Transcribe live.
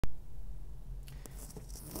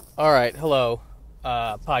All right, hello,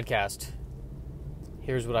 podcast.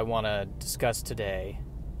 Here's what I want to discuss today.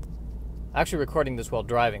 Actually, recording this while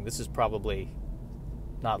driving. This is probably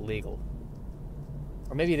not legal,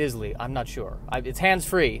 or maybe it is legal. I'm not sure. It's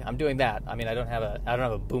hands-free. I'm doing that. I mean, I don't have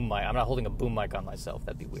a boom mic. I'm not holding a boom mic on myself.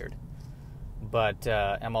 That'd be weird. But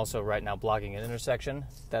I'm also right now blocking an intersection.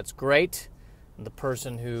 That's great. And the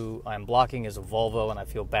person who I'm blocking is a Volvo, and I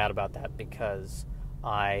feel bad about that because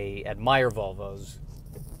I admire Volvos.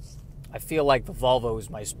 I feel like the Volvo is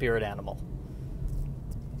my spirit animal.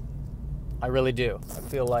 I really do. I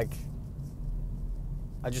feel like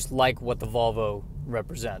I just like what the Volvo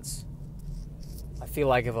represents. I feel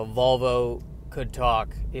like if a Volvo could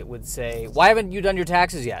talk, it would say, "Why haven't you done your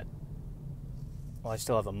taxes yet?" Well, I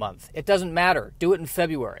still have a month. It doesn't matter. Do it in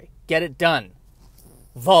February. Get it done.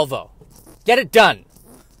 Volvo. Get it done.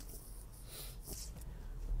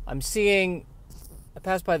 I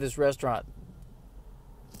passed by this restaurant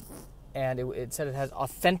and it said it has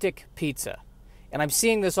authentic pizza. And I'm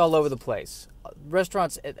seeing this all over the place.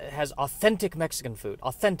 Restaurants, it has authentic Mexican food.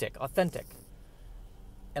 Authentic.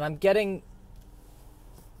 And I'm getting,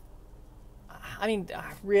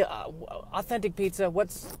 authentic pizza.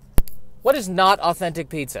 What is not authentic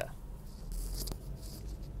pizza?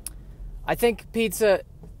 I think pizza,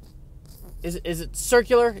 is it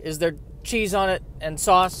circular? Is there cheese on it and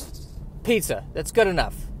sauce? Pizza. That's good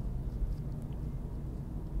enough.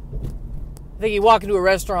 I think you walk into a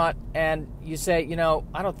restaurant and you say,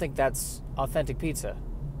 I don't think that's authentic pizza.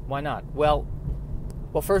 Why not? Well,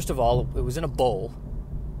 first of all, it was in a bowl.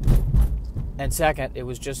 And second, it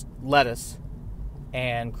was just lettuce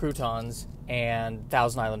and croutons and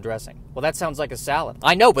Thousand Island dressing. Well, that sounds like a salad.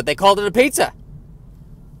 I know, but they called it a pizza.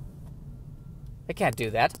 They can't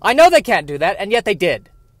do that. I know they can't do that, and yet they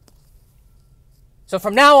did. So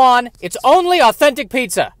from now on, it's only authentic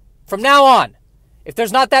pizza. From now on. If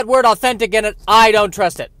there's not that word authentic in it, I don't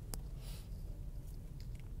trust it.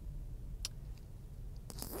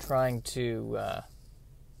 Trying to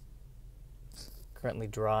currently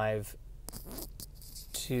drive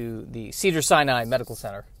to the Cedars-Sinai Medical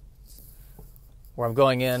Center, where I'm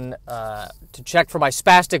going in to check for my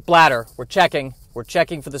spastic bladder. We're checking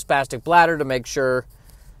for the spastic bladder to make sure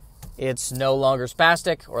it's no longer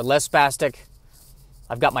spastic or less spastic.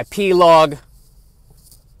 I've got my pee log.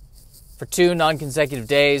 For 2 non-consecutive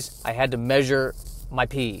days, I had to measure my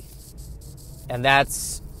pee. And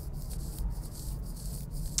that's,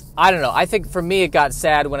 I don't know. I think for me it got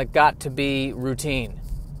sad when it got to be routine.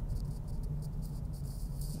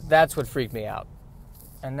 That's what freaked me out.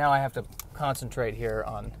 And now I have to concentrate here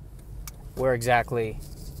on where exactly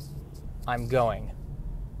I'm going.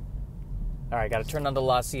 All right, got to turn on to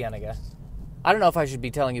La Cienega. I don't know if I should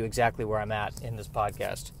be telling you exactly where I'm at in this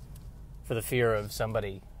podcast for the fear of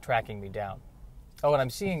somebody tracking me down. Oh, and I'm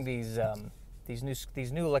seeing these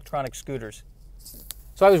new electronic scooters.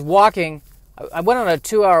 So I was walking. I went on a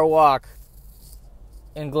 2-hour walk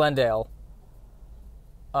in Glendale.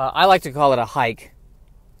 I like to call it a hike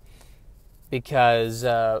because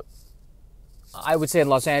I would say in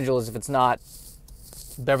Los Angeles, if it's not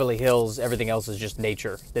Beverly Hills, everything else is just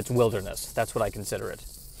nature. It's wilderness. That's what I consider it.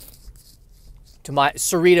 To my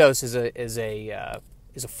Cerritos is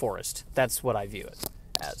a forest. That's what I view it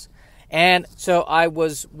as. And so I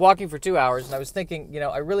was walking for 2 hours, and I was thinking,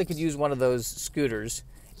 I really could use one of those scooters,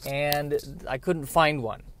 and I couldn't find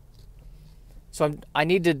one. So I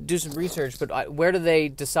need to do some research, but where do they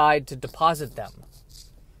decide to deposit them?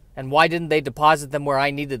 And why didn't they deposit them where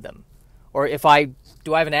I needed them? Or if I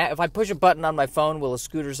push a button on my phone, will a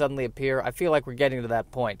scooter suddenly appear? I feel like we're getting to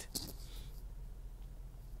that point.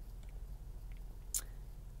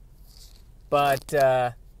 But,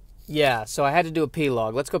 yeah, so I had to do a pee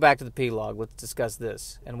log. Let's go back to the pee log. Let's discuss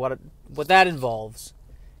this. And what that involves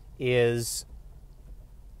is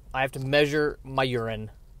I have to measure my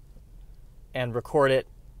urine and record it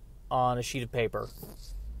on a sheet of paper.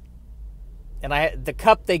 And the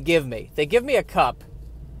cup they give me a cup.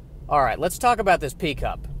 All right, let's talk about this pee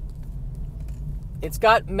cup. It's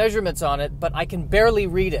got measurements on it, but I can barely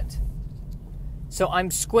read it. So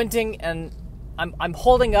I'm squinting and I'm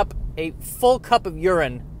holding up a full cup of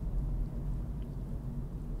urine,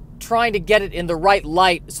 trying to get it in the right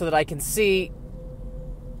light so that I can see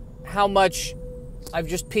how much I've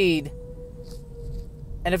just peed.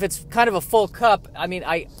 And if it's kind of a full cup,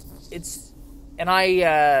 I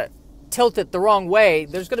tilt it the wrong way,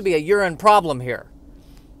 there's going to be a urine problem here.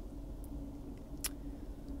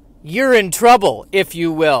 Urine trouble, if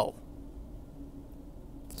you will.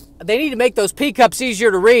 They need to make those pee cups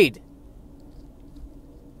easier to read.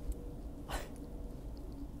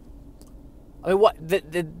 I mean, what?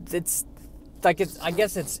 It's like it's. I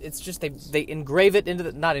guess it's just they engrave it into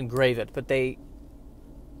the, not engrave it, but they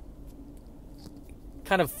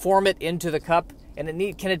kind of form it into the cup, and it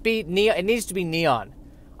needs to be neon.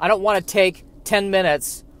 I don't want to take 10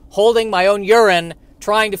 minutes holding my own urine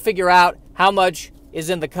trying to figure out how much is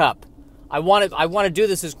in the cup. I want to do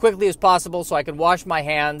this as quickly as possible so I can wash my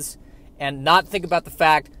hands and not think about the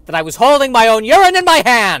fact that I was holding my own urine in my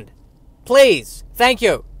hand. Please. Thank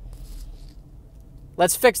you.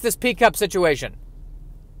 Let's fix this pee cup situation.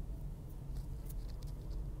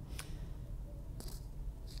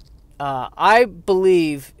 I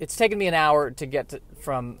believe it's taken me an hour to get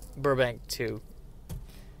from Burbank to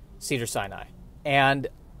Cedars-Sinai. And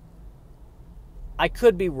I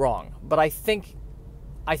could be wrong, but I think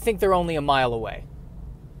they're only a mile away.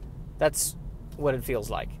 That's what it feels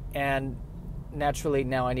like. And naturally,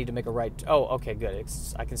 now I need to make a right... Oh, okay, good.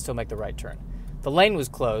 I can still make the right turn. The lane was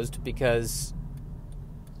closed because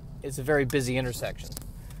it's a very busy intersection.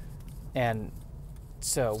 And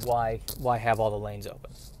so why have all the lanes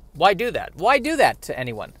open? Why do that? Why do that to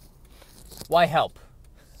anyone? Why help?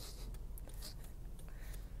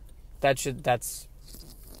 That's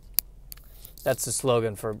the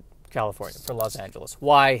slogan for California, for Los Angeles.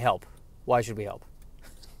 Why help? Why should we help?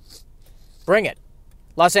 Bring it.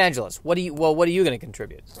 Los Angeles, what are you going to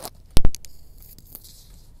contribute?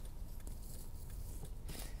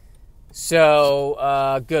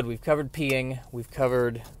 So, good. We've covered peeing. We've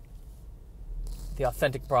covered the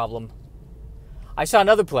authentic problem. I saw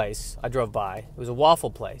another place I drove by. It was a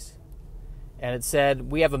waffle place. And it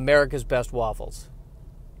said, we have America's best waffles.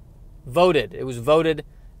 It was voted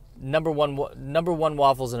number one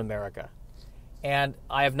waffles in America. And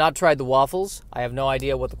I have not tried the waffles. I have no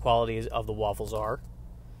idea what the quality of the waffles are.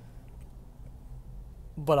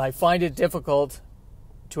 But I find it difficult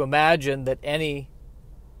to imagine that any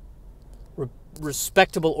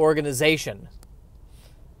respectable organization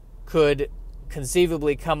could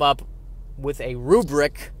conceivably come up with a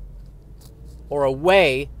rubric or a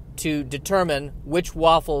way to determine which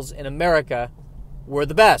waffles in America were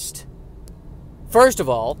the best. First of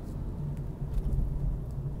all,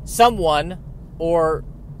 someone or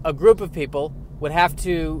a group of people would have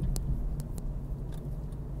to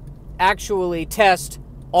actually test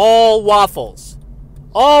all waffles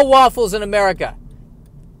in America.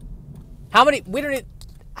 How many?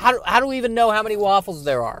 How do we even know how many waffles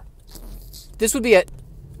there are? This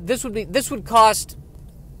would cost.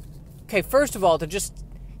 Okay, first of all, to just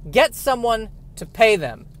get someone to pay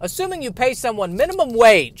them, assuming you pay someone minimum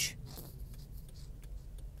wage,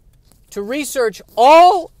 to research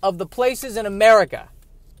all of the places in America,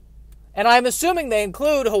 and I'm assuming they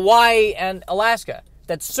include Hawaii and Alaska,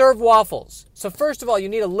 that serve waffles. So first of all, you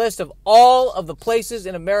need a list of all of the places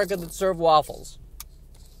in America that serve waffles,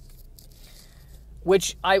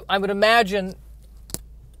 which I would imagine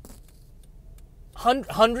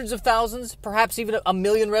hundreds of thousands, perhaps even a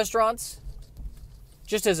million restaurants,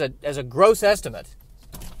 just as a gross estimate.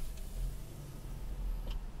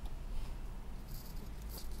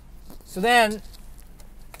 So then,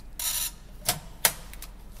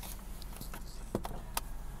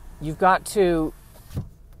 you've got to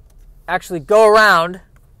actually go around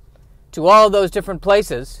to all of those different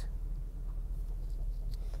places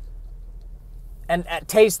and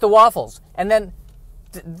taste the waffles. And then,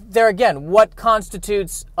 there again, what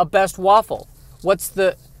constitutes a best waffle?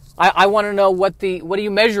 I want to know what are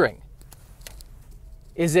you measuring?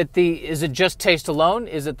 Is it just taste alone?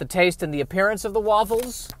 Is it the taste and the appearance of the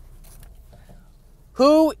waffles?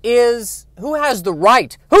 Who has the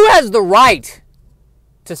right? Who has the right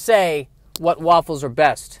to say what waffles are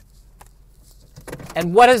best?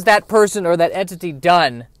 And what has that person or that entity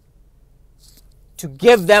done to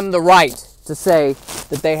give them the right to say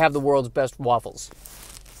that they have the world's best waffles?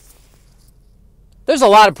 There's a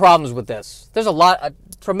lot of problems with this. There's a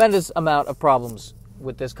tremendous amount of problems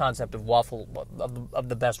with this concept of of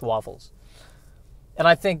the best waffles. And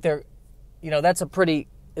I think that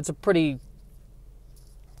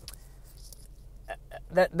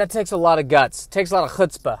takes a lot of guts, takes a lot of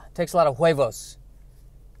chutzpah, takes a lot of huevos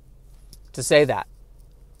to say that.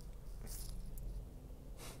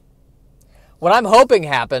 What I'm hoping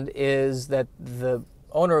happened is that the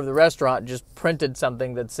owner of the restaurant just printed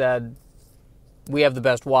something that said, we have the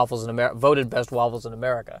best waffles in America, voted best waffles in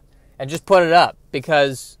America, and just put it up.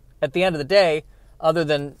 Because at the end of the day, other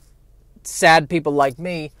than sad people like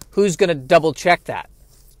me, who's going to double check that?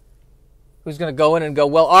 Who's going to go in and go,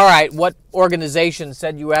 well, all right, what organization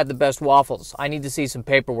said you had the best waffles? I need to see some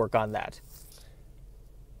paperwork on that.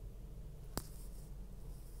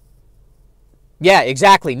 Yeah,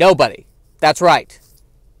 exactly. Nobody. That's right.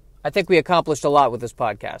 I think we accomplished a lot with this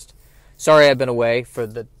podcast. Sorry I've been away for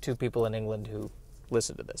the 2 people in England who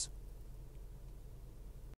listen to this.